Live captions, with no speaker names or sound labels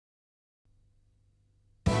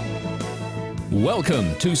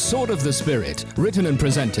Welcome to Sword of the Spirit, written and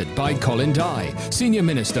presented by Colin, Senior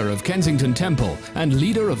Minister of Kensington Temple and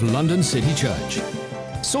leader of London City Church.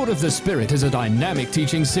 Sword of the Spirit is a dynamic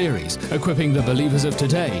teaching series equipping the believers of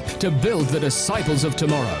today to build the disciples of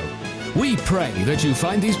tomorrow. We pray that you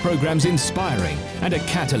find these programs inspiring and a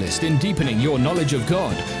catalyst in deepening your knowledge of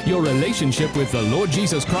God, your relationship with the Lord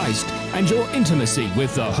Jesus Christ, and your intimacy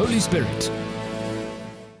with the Holy Spirit.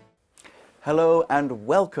 Hello and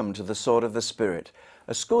welcome to the Sword of the Spirit,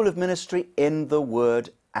 a school of ministry in the Word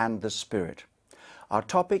and the Spirit. Our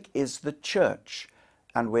topic is the church,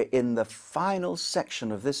 and we're in the final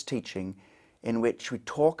section of this teaching in which we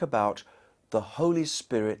talk about the Holy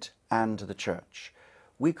Spirit and the church.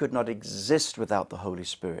 We could not exist without the Holy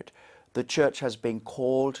Spirit. The church has been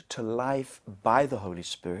called to life by the Holy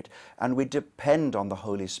Spirit, and we depend on the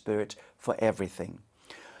Holy Spirit for everything.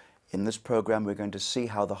 In this program, we're going to see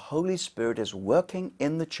how the Holy Spirit is working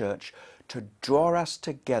in the church to draw us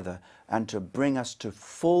together and to bring us to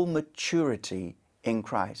full maturity in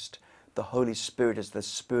Christ. The Holy Spirit is the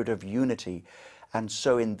spirit of unity. And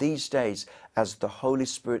so in these days, as the Holy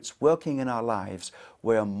Spirit's working in our lives,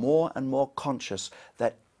 we are more and more conscious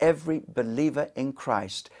that every believer in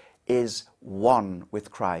Christ is one with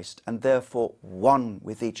Christ and therefore one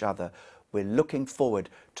with each other. We're looking forward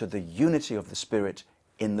to the unity of the Spirit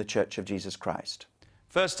in the Church of Jesus Christ.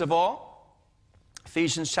 First of all,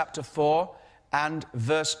 Ephesians chapter 4 and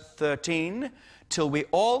verse 13, till we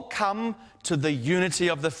all come to the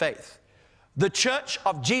unity of the faith. The Church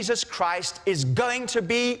of Jesus Christ is going to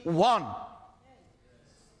be one.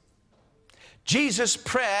 Jesus'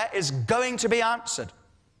 prayer is going to be answered.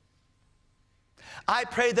 I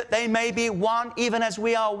pray that they may be one even as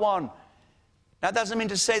we are one. That doesn't mean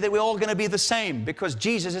to say that we're all going to be the same, because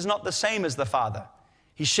Jesus is not the same as the Father.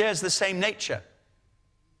 He shares the same nature,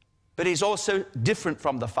 but he's also different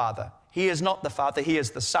from the Father. He is not the Father, he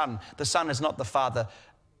is the Son. The Son is not the Father.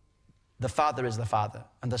 The Father is the Father,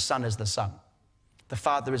 and the Son is the Son. The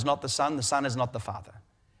Father is not the Son is not the Father.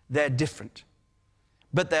 They're different,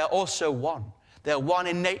 but they're also one. They're one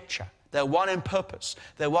in nature. They're one in purpose.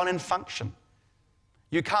 They're one in function.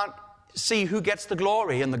 You can't see who gets the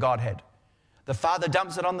glory in the Godhead. The Father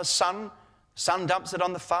dumps it on the Son. Son dumps it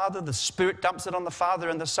on the Father, the Spirit dumps it on the Father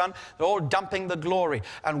and the Son. They're all dumping the glory.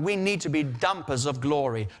 And we need to be dumpers of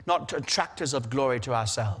glory, not attractors of glory to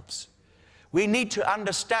ourselves. We need to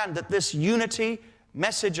understand that this unity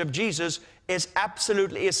message of Jesus is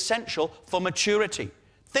absolutely essential for maturity.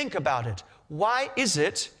 Think about it. Why is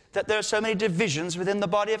it that there are so many divisions within the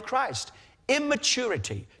body of Christ?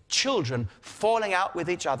 Immaturity, children falling out with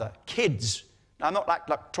each other, kids. Now, I'm not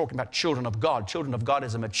like talking about children of God. Children of God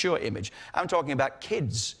is a mature image. I'm talking about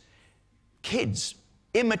kids. Kids,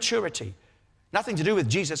 immaturity. Nothing to do with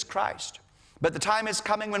Jesus Christ. But the time is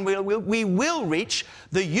coming when we will reach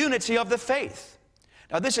the unity of the faith.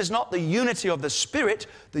 Now, this is not the unity of the Spirit.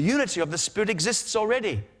 The unity of the Spirit exists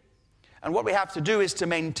already. And what we have to do is to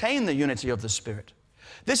maintain the unity of the Spirit.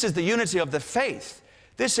 This is the unity of the faith.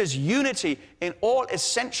 This is unity in all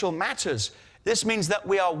essential matters. This means that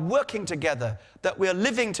we are working together, that we are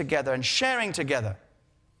living together and sharing together.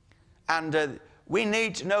 And we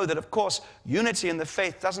need to know that, of course, unity in the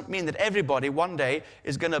faith doesn't mean that everybody one day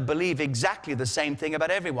is going to believe exactly the same thing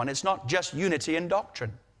about everyone. It's not just unity in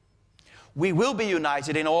doctrine. We will be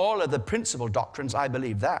united in all of the principal doctrines, I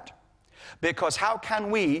believe that. Because how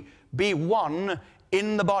can we be one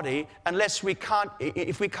in the body if we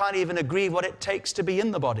can't even agree what it takes to be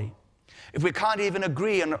in the body? If we can't even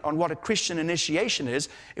agree on what a Christian initiation is,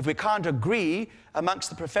 if we can't agree amongst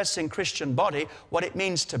the professing Christian body what it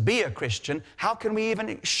means to be a Christian, how can we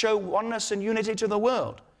even show oneness and unity to the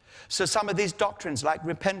world? So some of these doctrines like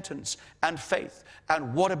repentance and faith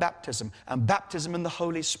and water baptism and baptism in the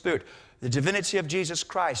Holy Spirit, the divinity of Jesus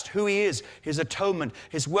Christ, who he is, his atonement,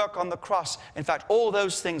 his work on the cross. In fact, all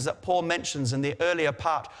those things that Paul mentions in the earlier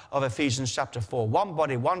part of Ephesians chapter 4. One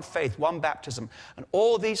body, one faith, one baptism, and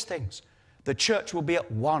all these things. The church will be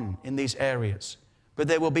at one in these areas. But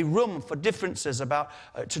there will be room for differences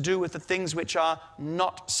to do with the things which are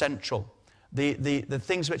not central, the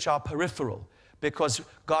things which are peripheral. Because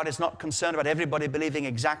God is not concerned about everybody believing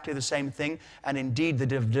exactly the same thing. And indeed, the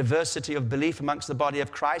diversity of belief amongst the body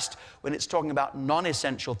of Christ, when it's talking about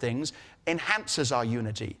non-essential things, enhances our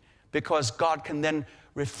unity. Because God can then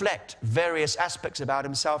reflect various aspects about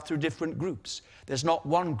himself through different groups. There's not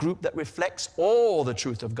one group that reflects all the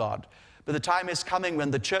truth of God. But the time is coming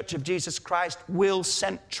when the Church of Jesus Christ will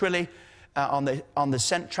centrally on the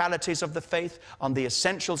centralities of the faith, on the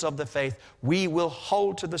essentials of the faith, we will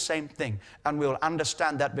hold to the same thing. And we'll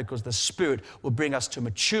understand that because the Spirit will bring us to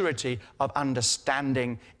maturity of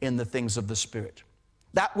understanding in the things of the Spirit.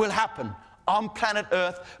 That will happen on planet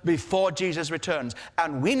Earth before Jesus returns.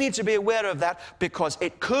 And we need to be aware of that because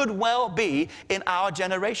it could well be in our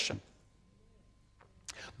generation.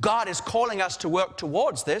 God is calling us to work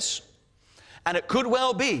towards this, and it could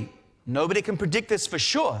well be. Nobody can predict this for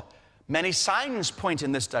sure. Many signs point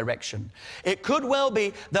in this direction. It could well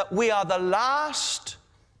be that we are the last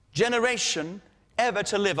generation ever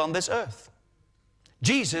to live on this earth.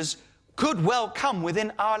 Jesus could well come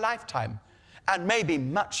within our lifetime, and maybe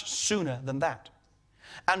much sooner than that.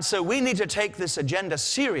 And so we need to take this agenda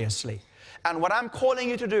seriously. And what I'm calling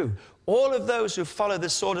you to do, all of those who follow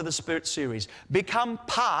this Sword of the Spirit series, become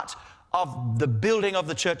part of the building of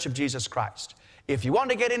the Church of Jesus Christ. If you want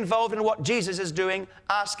to get involved in what Jesus is doing,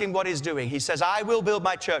 ask him what he's doing. He says, I will build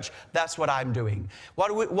my church. That's what I'm doing.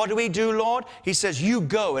 What do we do, Lord? He says, you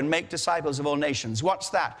go and make disciples of all nations. What's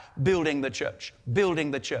that? Building the church. Building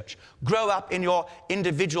the church. Grow up in your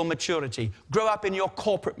individual maturity. Grow up in your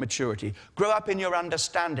corporate maturity. Grow up in your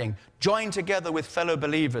understanding. Join together with fellow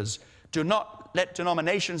believers. Do not let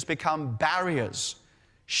denominations become barriers.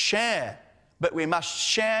 Share, but we must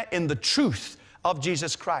share in the truth of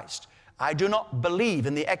Jesus Christ. I do not believe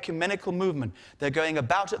in the ecumenical movement. They're going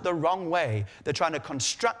about it the wrong way. They're trying to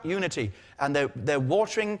construct unity, and they're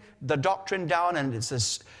watering the doctrine down, and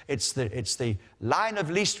it's the line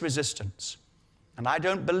of least resistance. And I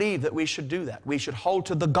don't believe that we should do that. We should hold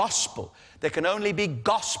to the gospel. There can only be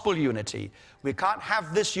gospel unity. We can't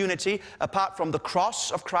have this unity apart from the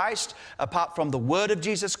cross of Christ, apart from the word of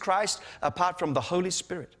Jesus Christ, apart from the Holy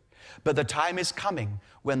Spirit. But the time is coming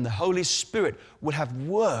when the Holy Spirit will have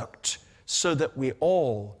worked so that we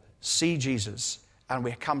all see Jesus and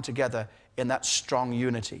we come together in that strong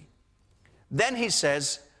unity. Then he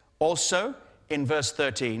says also in verse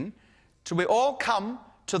 13, till we all come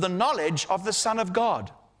to the knowledge of the Son of God.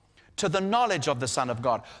 To the knowledge of the Son of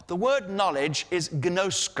God. The word knowledge is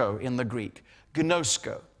gnosko in the Greek.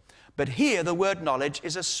 Gnosko. But here the word knowledge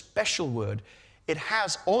is a special word. It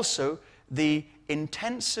has also the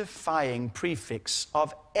intensifying prefix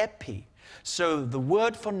of epi. So the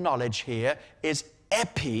word for knowledge here is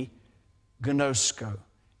epignosko.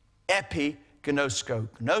 Epignosko.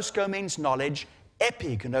 Gnosko means knowledge.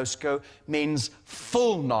 Epignosko means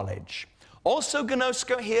full knowledge. Also,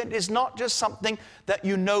 gnosko here is not just something that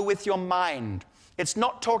you know with your mind. It's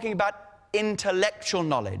not talking about intellectual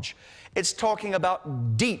knowledge. It's talking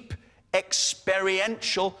about deep,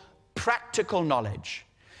 experiential, practical knowledge.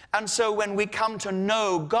 And so when we come to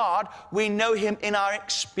know God, we know him in our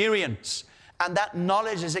experience. And that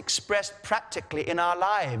knowledge is expressed practically in our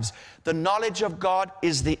lives. The knowledge of God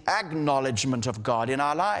is the acknowledgement of God in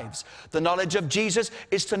our lives. The knowledge of Jesus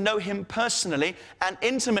is to know him personally and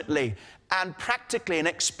intimately and practically and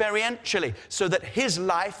experientially, so that his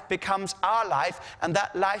life becomes our life and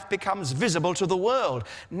that life becomes visible to the world.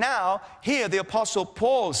 Now, here the Apostle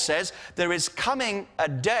Paul says there is coming a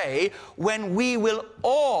day when we will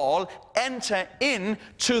all enter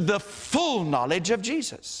into the full knowledge of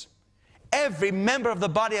Jesus. Every member of the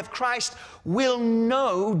body of Christ will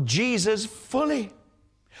know Jesus fully.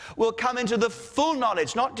 Will come into the full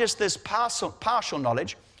knowledge, not just this partial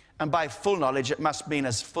knowledge. And by full knowledge, it must mean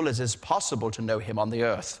as full as is possible to know him on the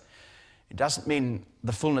earth. It doesn't mean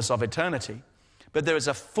the fullness of eternity. But there is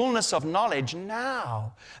a fullness of knowledge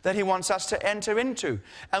now that he wants us to enter into.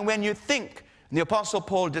 And when you think, and the Apostle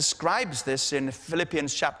Paul describes this in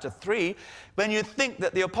Philippians chapter 3, when you think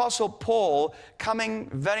that the Apostle Paul,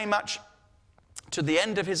 coming very much to the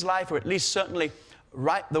end of his life, or at least certainly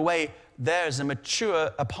right the way there as a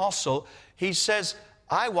mature apostle, he says,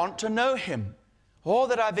 I want to know him. All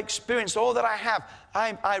that I've experienced, all that I have,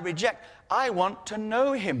 I reject. I want to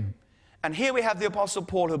know him. And here we have the Apostle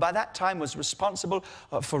Paul, who by that time was responsible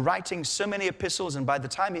for writing so many epistles, and by the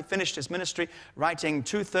time he finished his ministry, writing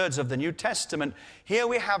 2/3 of the New Testament. Here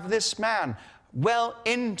we have this man well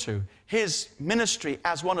into his ministry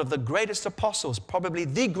as one of the greatest apostles, probably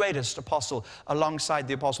the greatest apostle alongside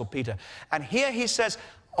the Apostle Peter. And here he says,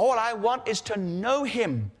 all I want is to know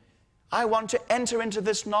him. I want to enter into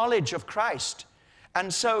this knowledge of Christ.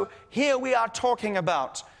 And so here we are talking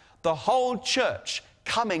about the whole church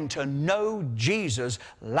coming to know Jesus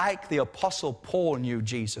like the Apostle Paul knew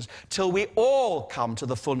Jesus, till we all come to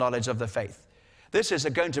the full knowledge of the faith. This is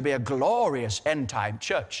going to be a glorious end-time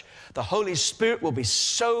church. The Holy Spirit will be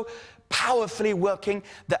so powerfully working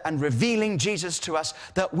and revealing Jesus to us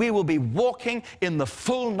that we will be walking in the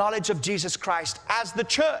full knowledge of Jesus Christ as the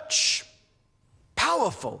church.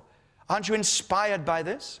 Powerful. Aren't you inspired by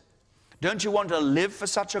this? Don't you want to live for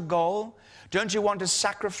such a goal? Don't you want to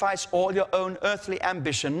sacrifice all your own earthly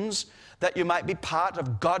ambitions that you might be part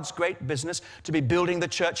of God's great business to be building the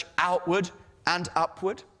church outward and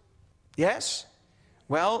upward? Yes?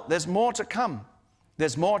 Well, there's more to come.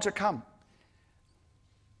 There's more to come.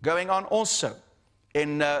 Going on also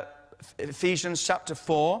in Ephesians chapter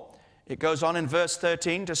 4, it goes on in verse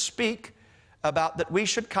 13 to speak about that we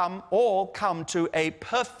should all come to a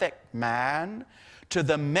perfect man, to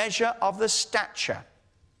the measure of the stature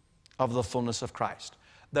of the fullness of Christ.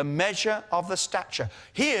 The measure of the stature.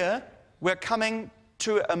 Here, we're coming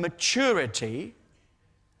to a maturity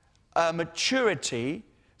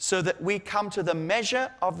so that we come to the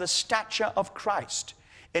measure of the stature of Christ.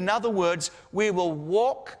 In other words, we will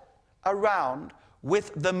walk around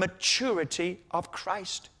with the maturity of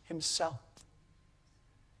Christ himself.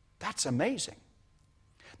 That's amazing.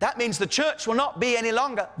 That means the church will not be any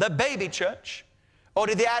longer the baby church or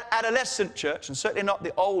the adolescent church, and certainly not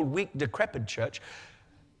the old, weak, decrepit church.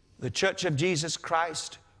 The church of Jesus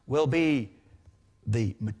Christ will be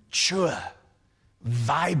the mature,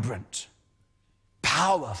 vibrant,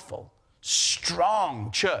 powerful,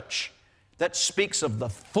 strong church that speaks of the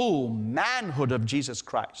full manhood of Jesus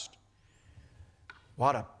Christ.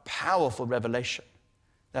 What a powerful revelation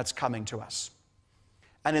that's coming to us.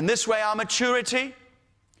 And in this way, our maturity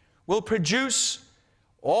will produce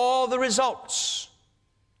all the results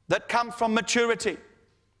that come from maturity.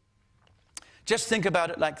 Just think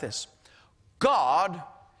about it like this. God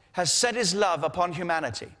has set his love upon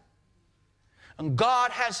humanity. And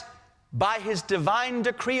God has, by his divine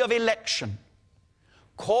decree of election,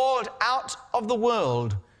 called out of the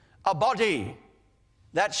world a body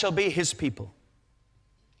that shall be his people.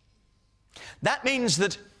 That means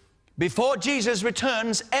that before Jesus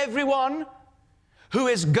returns, everyone who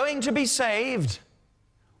is going to be saved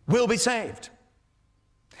will be saved.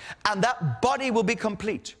 And that body will be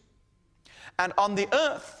complete. And on the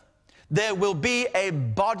earth, there will be a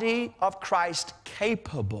body of Christ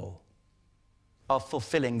capable of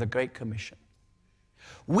fulfilling the Great Commission.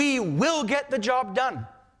 We will get the job done,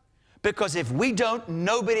 because if we don't,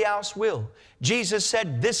 nobody else will. Jesus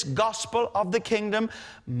said, this gospel of the kingdom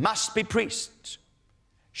must be preached,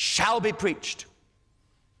 shall be preached,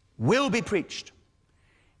 will be preached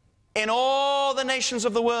in all the nations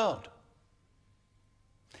of the world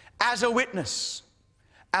as a witness,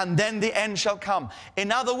 and then the end shall come. In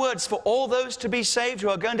other words, for all those to be saved who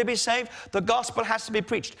are going to be saved, the gospel has to be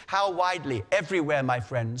preached. How widely? Everywhere, my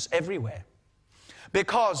friends, everywhere.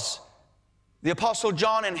 Because the Apostle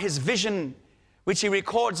John, in his vision, which he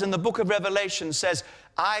records in the book of Revelation, says,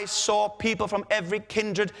 I saw people from every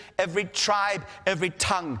kindred, every tribe, every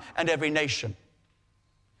tongue, and every nation.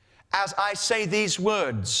 As I say these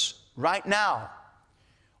words right now,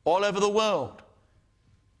 all over the world,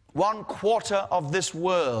 1/4 of this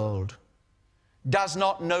world does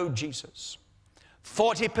not know Jesus.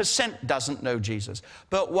 40% doesn't know Jesus.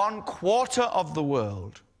 But 1/4 of the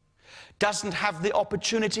world doesn't have the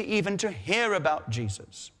opportunity even to hear about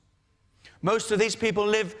Jesus. Most of these people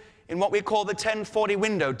live in what we call the 10-40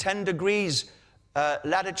 window, 10 degrees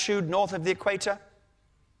latitude north of the equator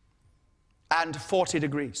and 40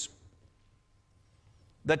 degrees.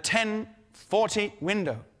 The 10-40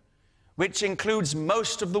 window, which includes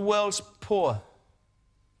most of the world's poor,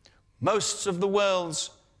 most of the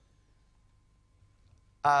world's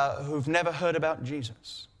who've never heard about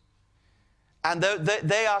Jesus. And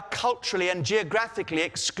they are culturally and geographically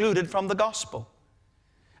excluded from the gospel.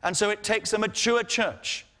 And so it takes a mature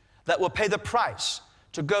church that will pay the price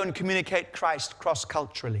to go and communicate Christ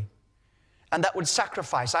cross-culturally. And that would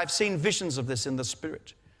sacrifice. I've seen visions of this in the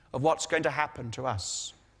Spirit, of what's going to happen to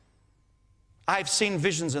us. I've seen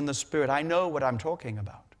visions in the Spirit. I know what I'm talking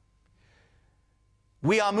about.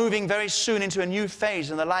 We are moving very soon into a new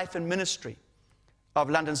phase in the life and ministry of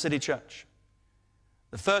London City Church.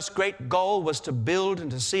 The first great goal was to build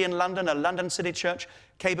and to see in London a London City Church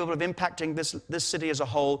capable of impacting this city as a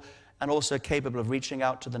whole, and also capable of reaching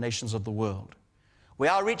out to the nations of the world. We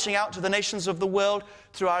are reaching out to the nations of the world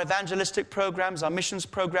through our evangelistic programs, our missions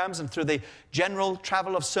programs, and through the general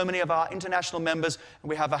travel of so many of our international members.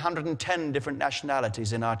 We have 110 different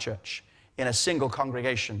nationalities in our church, in a single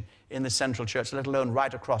congregation in the central church, let alone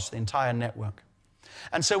right across the entire network.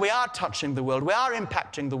 And so we are touching the world. We are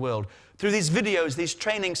impacting the world through these videos, these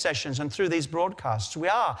training sessions, and through these broadcasts. We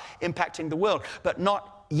are impacting the world, but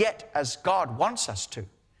not yet as God wants us to.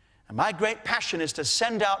 And my great passion is to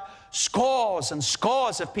send out scores and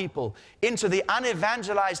scores of people into the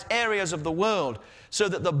unevangelized areas of the world so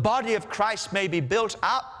that the body of Christ may be built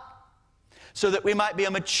up, so that we might be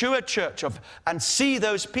a mature church and see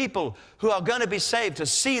those people who are going to be saved, to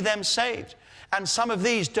see them saved. And some of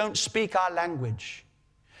these don't speak our language.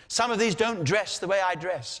 Some of these don't dress the way I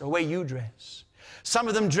dress or the way you dress. Some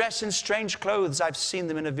of them dress in strange clothes. I've seen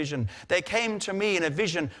them in a vision. They came to me in a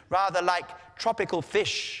vision rather like tropical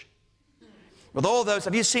fish. With all those,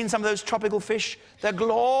 have you seen some of those tropical fish? They're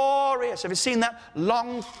glorious. Have you seen that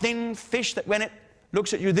long, thin fish that when it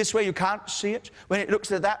looks at you this way, you can't see it? When it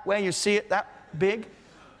looks at that way, you see it that big?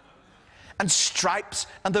 And stripes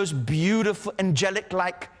and those beautiful,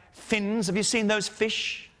 angelic-like fins. Have you seen those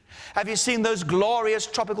fish? Have you seen those glorious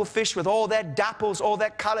tropical fish with all their dapples, all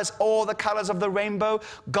their colors, all the colors of the rainbow?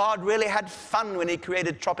 God really had fun when he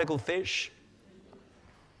created tropical fish.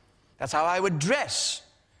 That's how I would dress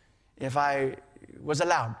if I was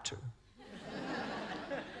allowed to.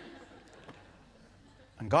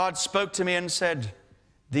 And God spoke to me and said,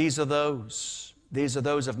 these are those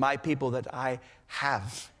of my people that I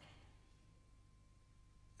have.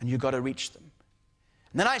 And you've got to reach them.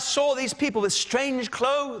 And then I saw these people with strange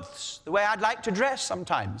clothes, the way I'd like to dress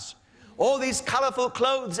sometimes. All these colorful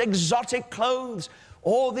clothes, exotic clothes,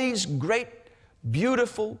 all these great,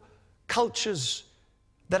 beautiful cultures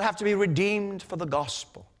that have to be redeemed for the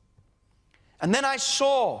gospel. And then I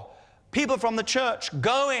saw people from the church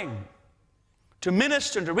going to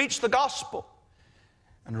minister and to reach the gospel.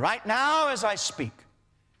 And right now, as I speak,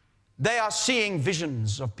 they are seeing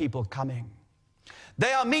visions of people coming.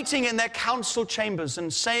 They are meeting in their council chambers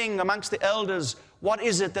and saying amongst the elders, what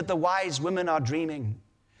is it that the wise women are dreaming?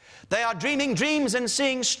 They are dreaming dreams and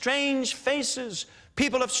seeing strange faces.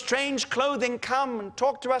 People of strange clothing come and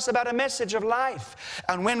talk to us about a message of life.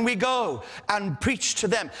 And when we go and preach to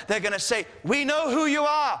them, they're going to say, we know who you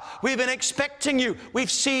are. We've been expecting you. We've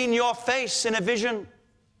seen your face in a vision.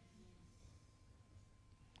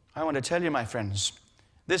 I want to tell you, my friends,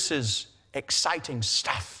 this is exciting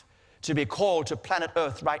stuff to be called to planet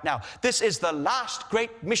Earth right now. This is the last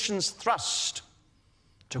great missions thrust,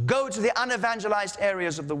 to go to the unevangelized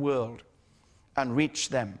areas of the world and reach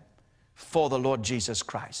them for the Lord Jesus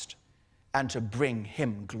Christ and to bring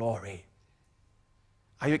him glory.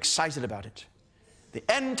 Are you excited about it? The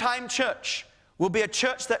end time church will be a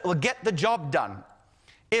church that will get the job done.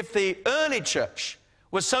 If the early church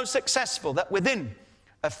was so successful that within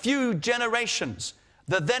a few generations,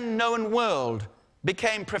 the then known world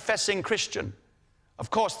became professing Christian,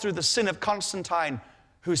 of course through the sin of Constantine,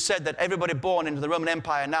 who said that everybody born into the Roman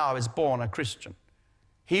Empire now is born a Christian.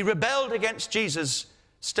 He rebelled against Jesus'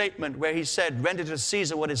 statement where he said, render to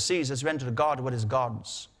Caesar what is Caesar's, render to God what is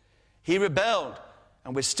God's. He rebelled,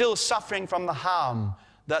 and we're still suffering from the harm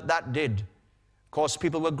that did. Of course,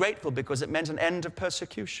 people were grateful because it meant an end of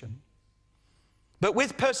persecution. But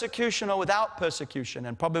with persecution or without persecution,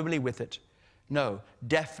 and probably with it, no,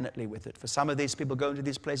 definitely with it. For some of these people going to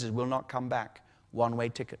these places will not come back. One-way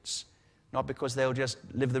tickets. Not because they'll just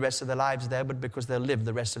live the rest of their lives there, but because they'll live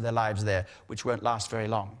the rest of their lives there, which won't last very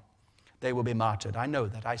long. They will be martyred. I know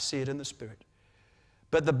that. I see it in the Spirit.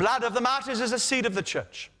 But the blood of the martyrs is a seed of the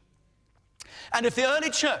church. And if the early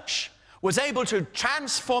church was able to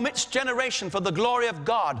transform its generation for the glory of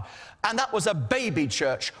God, and that was a baby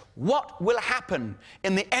church, what will happen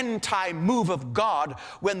in the end time move of God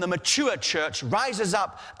when the mature church rises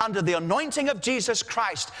up under the anointing of Jesus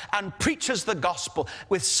Christ and preaches the gospel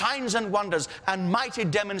with signs and wonders and mighty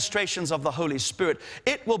demonstrations of the Holy Spirit?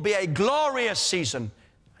 It will be a glorious season.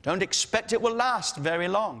 I don't expect it will last very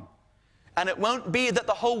long. And it won't be that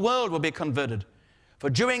the whole world will be converted. For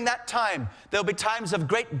during that time, there'll be times of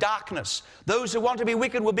great darkness. Those who want to be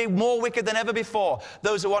wicked will be more wicked than ever before.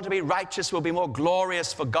 Those who want to be righteous will be more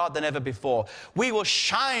glorious for God than ever before. We will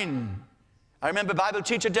shine. I remember Bible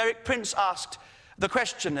teacher Derek Prince asked the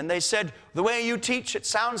question, and they said, the way you teach, it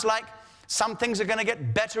sounds like some things are going to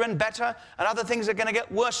get better and better, and other things are going to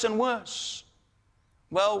get worse and worse.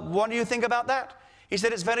 Well, what do you think about that? He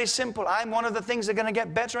said, it's very simple. I'm one of the things that are going to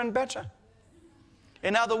get better and better.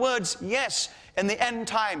 In other words, yes, in the end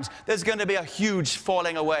times, there's going to be a huge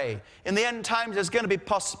falling away. In the end times, there's going to be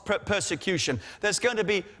persecution. There's going to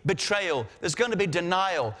be betrayal. There's going to be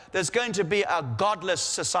denial. There's going to be a godless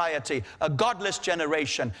society, a godless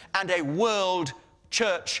generation, and a world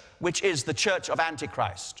church, which is the church of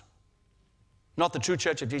Antichrist. Not the true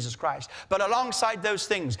church of Jesus Christ. But alongside those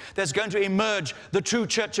things, there's going to emerge the true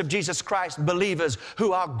church of Jesus Christ, believers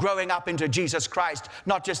who are growing up into Jesus Christ,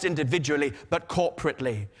 not just individually, but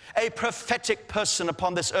corporately. A prophetic person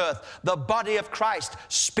upon this earth, the body of Christ,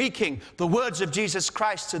 speaking the words of Jesus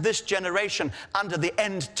Christ to this generation under the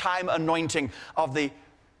end time anointing of the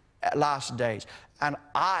last days. And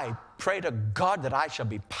I pray to God that I shall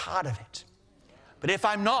be part of it. But if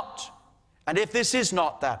I'm not, And if this is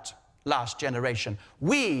not that last generation,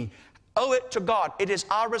 we owe it to God. It is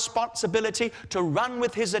our responsibility to run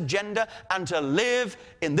with His agenda and to live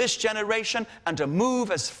in this generation and to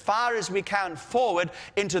move as far as we can forward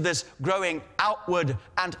into this growing outward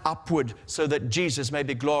and upward so that Jesus may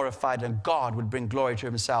be glorified and God would bring glory to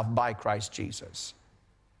Himself by Christ Jesus.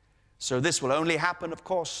 So this will only happen, of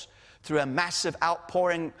course, through a massive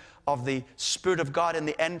outpouring of the Spirit of God in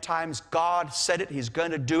the end times. God said it. He's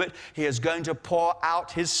going to do it. He is going to pour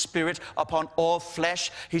out His Spirit upon all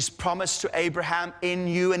flesh. He's promised to Abraham, in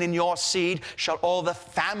you and in your seed shall all the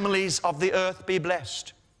families of the earth be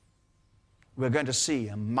blessed. We're going to see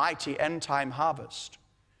a mighty end time harvest.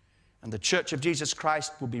 And the Church of Jesus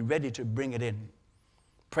Christ will be ready to bring it in.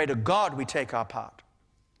 Pray to God we take our part.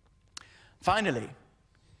 Finally,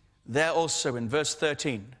 there also in verse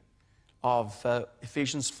 13, of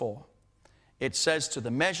Ephesians 4, it says, to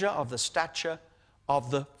the measure of the stature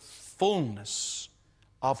of the fullness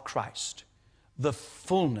of Christ. The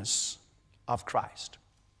fullness of Christ.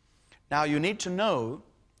 Now you need to know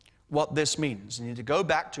what this means. You need to go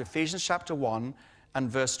back to Ephesians chapter 1 and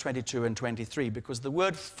verse 22 and 23, because the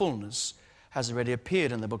word fullness has already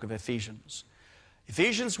appeared in the book of Ephesians.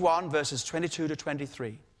 Ephesians 1 verses 22 to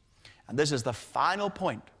 23. And this is the final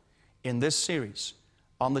point in this series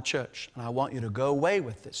on the church. And I want you to go away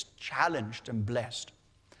with this, challenged and blessed.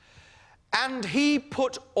 And He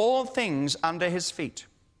put all things under His feet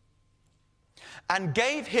and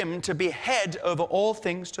gave Him to be head over all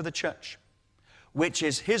things to the church, which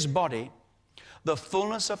is His body, the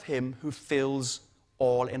fullness of Him who fills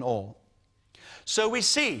all in all. So we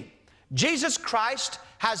see Jesus Christ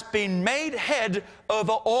has been made head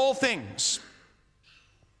over all things.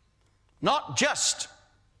 Not just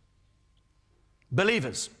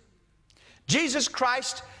believers. Jesus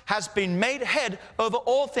Christ has been made head over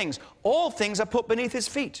all things. All things are put beneath His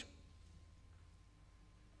feet.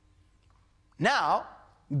 Now,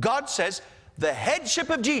 God says the headship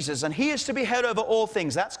of Jesus, and He is to be head over all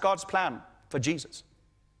things. That's God's plan for Jesus.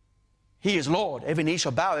 He is Lord. Every knee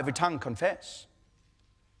shall bow, every tongue confess.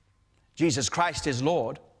 Jesus Christ is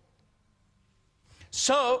Lord.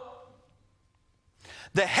 So,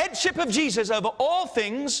 the headship of Jesus over all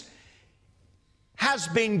things has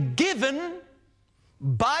been given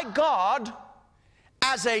by God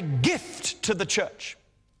as a gift to the church.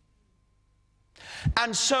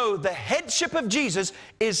 And so the headship of Jesus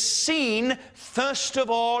is seen first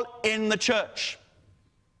of all in the church.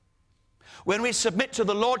 When we submit to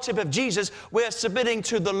the lordship of Jesus, we're submitting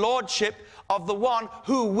to the lordship of the one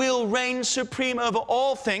who will reign supreme over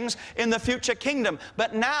all things in the future kingdom.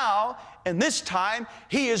 But now, in this time,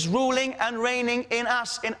 He is ruling and reigning in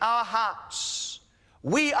us, in our hearts.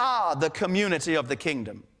 We are the community of the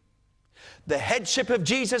kingdom. The headship of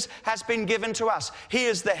Jesus has been given to us. He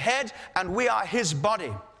is the head and we are His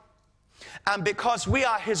body. And because we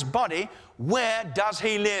are His body, where does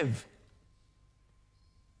He live?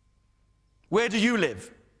 Where do you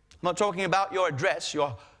live? I'm not talking about your address,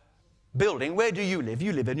 your building. Where do you live?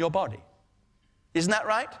 You live in your body. Isn't that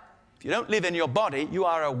right? If you don't live in your body, you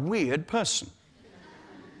are a weird person.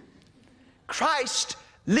 Christ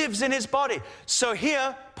lives in His body. So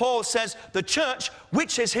here Paul says the church,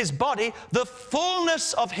 which is His body, the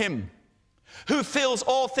fullness of Him who fills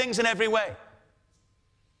all things in every way.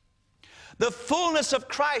 The fullness of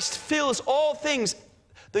Christ fills all things.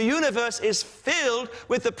 The universe is filled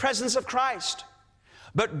with the presence of Christ.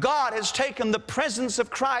 But God has taken the presence of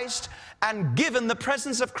Christ and given the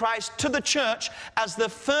presence of Christ to the church as the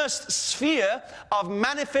first sphere of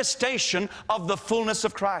manifestation of the fullness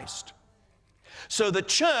of Christ. So the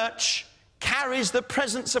church carries the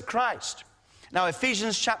presence of Christ. Now,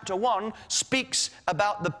 Ephesians chapter 1 speaks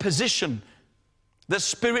about the position, the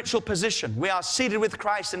spiritual position. We are seated with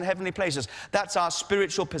Christ in heavenly places. That's our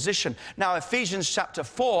spiritual position. Now, Ephesians chapter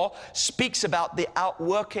 4 speaks about the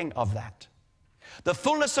outworking of that. The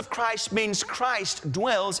fullness of Christ means Christ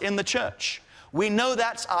dwells in the church. We know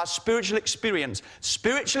that's our spiritual experience.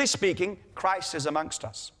 Spiritually speaking, Christ is amongst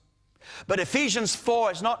us. But Ephesians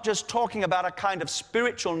 4 is not just talking about a kind of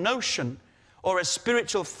spiritual notion or a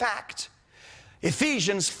spiritual fact.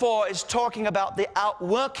 Ephesians 4 is talking about the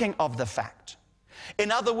outworking of the fact.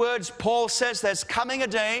 In other words, Paul says there's coming a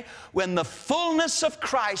day when the fullness of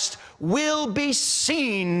Christ will be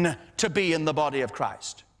seen to be in the body of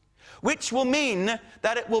Christ, which will mean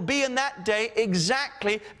that it will be in that day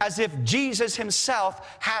exactly as if Jesus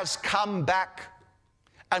Himself has come back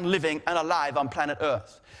and living and alive on planet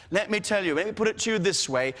Earth. Let me tell you, let me put it to you this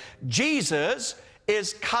way. Jesus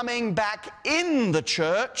is coming back in the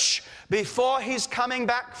church before He's coming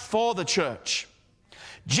back for the church.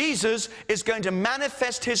 Jesus is going to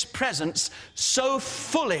manifest his presence so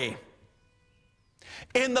fully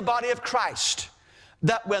in the body of Christ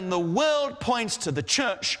that when the world points to the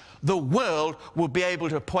church, the world will be able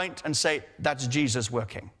to point and say, that's Jesus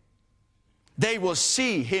working. They will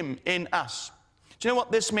see him in us. Do you know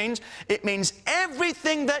what this means? It means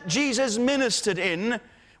everything that Jesus ministered in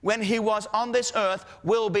when he was on this earth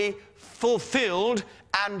will be fulfilled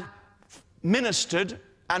and ministered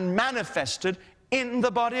and manifested in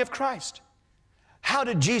the body of Christ. How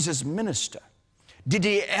did Jesus minister? Did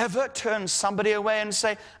he ever turn somebody away and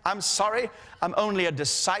say, I'm sorry, I'm only a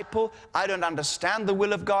disciple, I don't understand the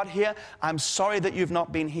will of God here, I'm sorry that you've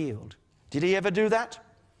not been healed? Did he ever do that?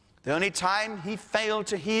 The only time he failed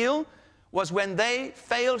to heal was when they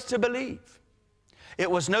failed to believe. It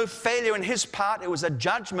was no failure in his part, it was a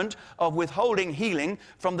judgment of withholding healing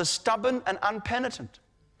from the stubborn and unpenitent.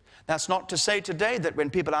 That's not to say today that when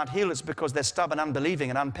people aren't healed, it's because they're stubborn, unbelieving,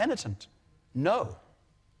 and unpenitent. No,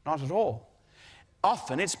 not at all.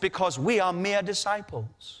 Often it's because we are mere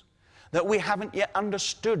disciples, that we haven't yet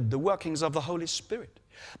understood the workings of the Holy Spirit,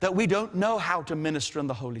 that we don't know how to minister in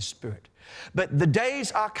the Holy Spirit. But the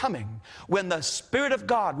days are coming when the Spirit of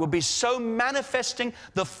God will be so manifesting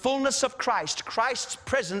the fullness of Christ. Christ's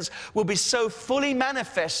presence will be so fully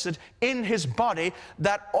manifested in his body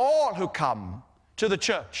that all who come to the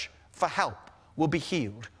church for help will be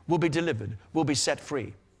healed, will be delivered, will be set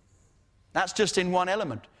free. That's just in one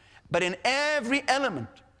element. But in every element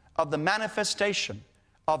of the manifestation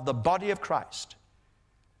of the body of Christ,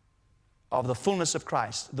 of the fullness of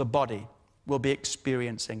Christ, the body will be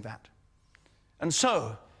experiencing that. And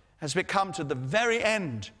so, as we come to the very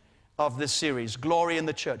end of this series, Glory in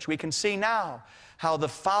the Church, we can see now how the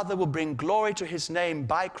Father will bring glory to his name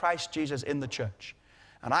by Christ Jesus in the church.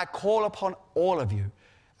 And I call upon all of you,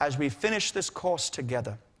 as we finish this course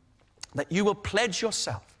together, that you will pledge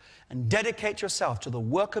yourself and dedicate yourself to the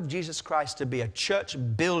work of Jesus Christ to be a church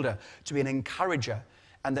builder, to be an encourager,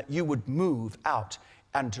 and that you would move out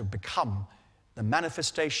and to become the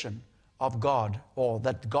manifestation of God, or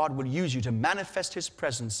that God will use you to manifest his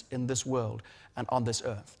presence in this world and on this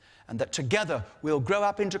earth. And that together we'll grow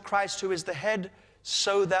up into Christ, who is the head,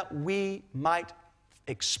 so that we might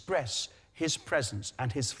express his presence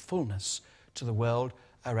and his fullness to the world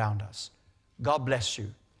around us. God bless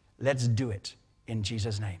you. Let's do it in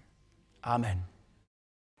Jesus' name. Amen.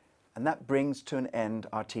 And that brings to an end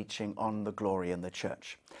our teaching on the glory in the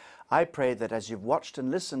church. I pray that as you've watched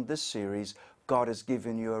and listened this series, God has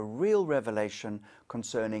given you a real revelation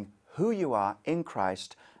concerning who you are in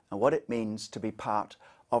Christ and what it means to be part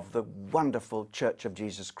of the wonderful Church of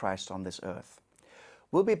Jesus Christ on this earth.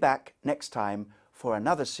 We'll be back next time for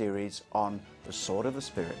another series on the sword of the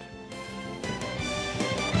Spirit.